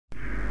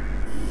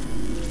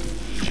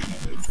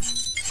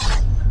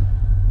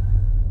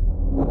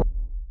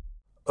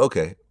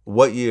Okay.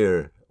 What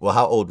year? Well,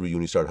 how old were you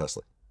when you started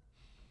hustling?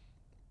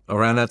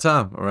 Around that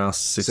time, around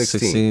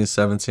 16,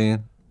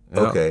 17. Yeah.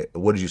 Okay.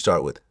 What did you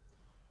start with?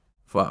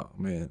 Fuck,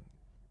 man.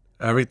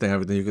 Everything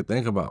you could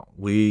think about.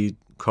 Weed,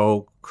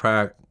 coke,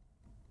 crack,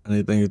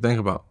 anything you think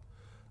about.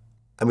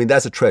 I mean,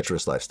 that's a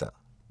treacherous lifestyle.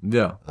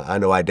 Yeah. I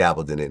know I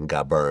dabbled in it and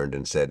got burned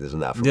and said, "This is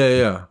not for Yeah, me."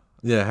 yeah.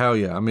 Yeah, hell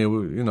yeah. I mean,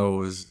 it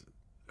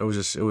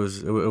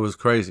was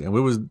crazy. And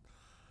we was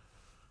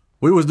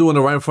doing it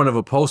right in front of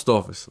a post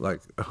office,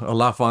 like a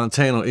La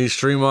Fontaine on East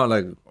Tremont.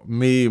 Like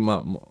me,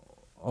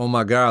 all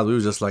my guys, we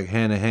was just like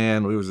hand in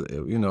hand. We was,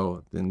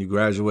 then you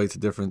graduate to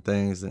different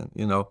things, and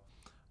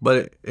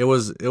but it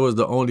was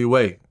the only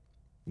way.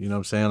 You know what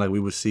I'm saying? Like we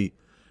would see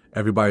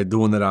everybody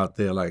doing it out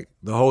there. Like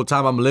the whole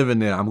time I'm living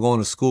there, I'm going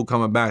to school,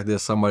 coming back,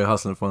 there's somebody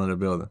hustling in front of the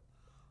building.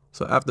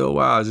 So after a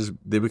while,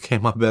 they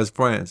became my best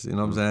friends. You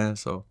know what I'm saying?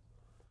 So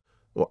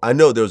Well, I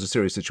know there was a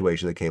serious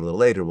situation that came a little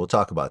later. We'll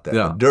talk about that.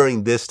 Yeah. But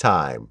during this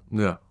time,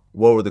 yeah,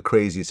 what were the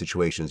craziest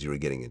situations you were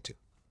getting into?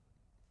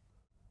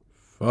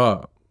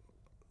 fuck,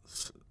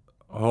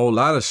 a whole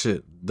lot of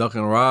shit,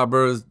 ducking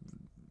robbers.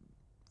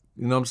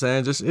 You know what I'm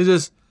saying?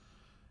 Just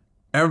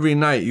every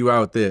night you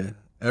out there,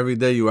 every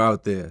day you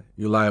out there,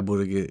 you're liable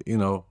to get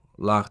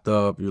locked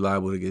up. You're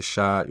liable to get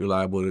shot. You're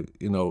liable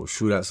to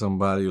shoot at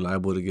somebody. You're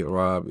liable to get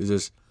robbed. It's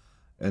just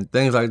and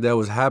things like that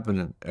was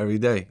happening every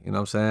day. You know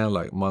what I'm saying?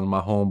 Like one of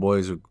my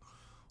homeboys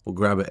would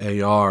grab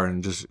an AR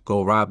and just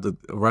go rob the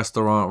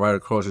restaurant right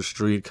across the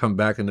street, come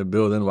back in the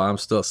building while I'm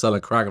still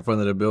selling crack in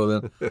front of the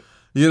building.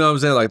 You know what I'm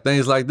saying? Like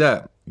things like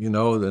that.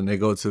 Then they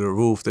go to the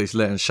roof, they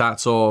letting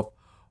shots off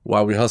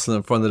while we hustling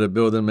in front of the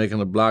building, making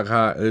the block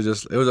hot. It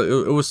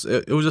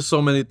was just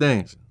so many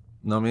things.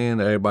 You know what I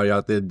mean? Everybody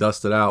out there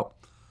dusted out,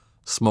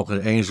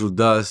 smoking angel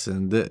dust,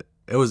 and it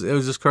was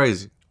just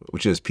crazy.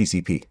 Which is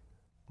PCP.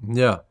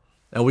 Yeah.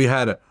 And we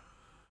had a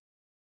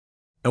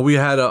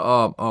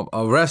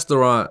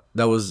restaurant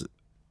that was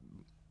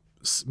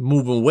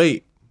moving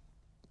weight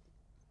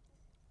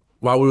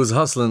while we was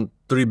hustling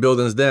 3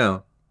 buildings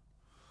down.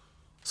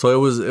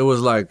 So it was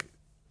like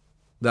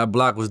that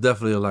block was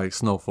definitely like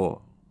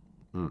Snowfall.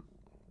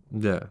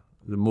 Yeah,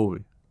 the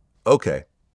movie. Okay.